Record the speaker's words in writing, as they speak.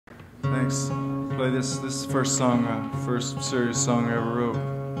Thanks. Play this. This is the first song, first serious song I ever wrote.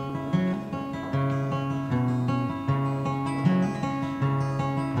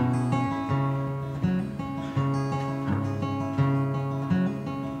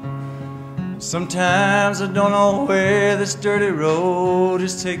 Sometimes I don't know where this dirty road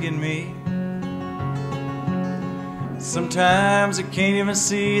is taking me. Sometimes I can't even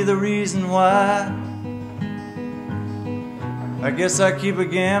see the reason why. I guess I keep a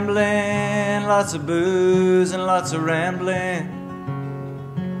gambling, lots of booze and lots of rambling.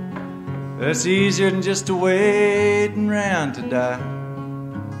 That's easier than just a waiting round to die.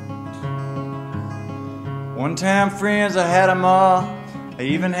 One time, friends, I had 'em all. I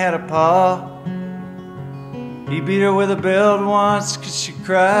even had a pa. He beat her with a belt once 'cause she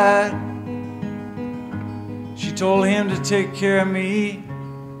cried. She told him to take care of me,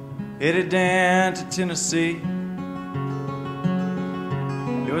 headed down to Tennessee.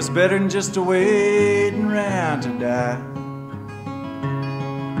 It was better than just a waiting round to die.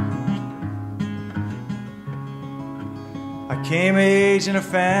 I came of age and I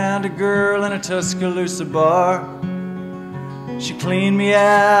found a girl in a Tuscaloosa bar. She cleaned me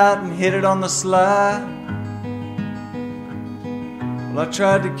out and hit it on the sly. Well, I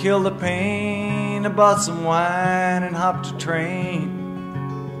tried to kill the pain. I bought some wine and hopped a train.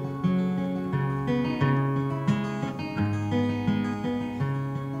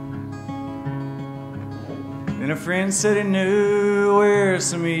 Then a friend said he knew where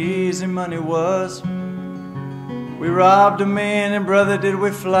some easy money was. We robbed a man and brother did we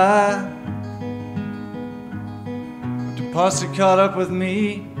fly. But the posse caught up with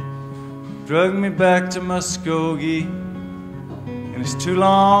me, drugged me back to Muskogee. And it's 2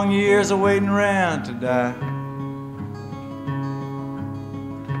 long years of waiting around to die.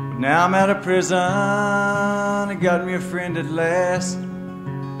 But now I'm out of prison, I got me a friend at last.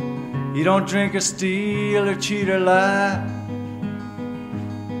 He don't drink or steal or cheat or lie.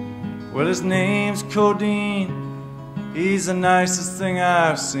 Well, his name's Codeine. He's the nicest thing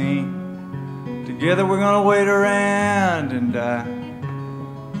I've seen. Together we're gonna wait around and die.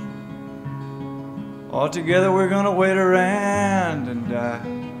 All together we're gonna wait around and die.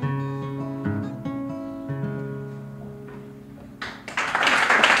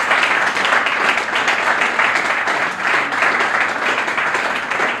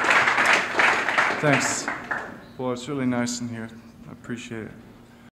 Thanks. Boy, it's really nice in here. I appreciate it.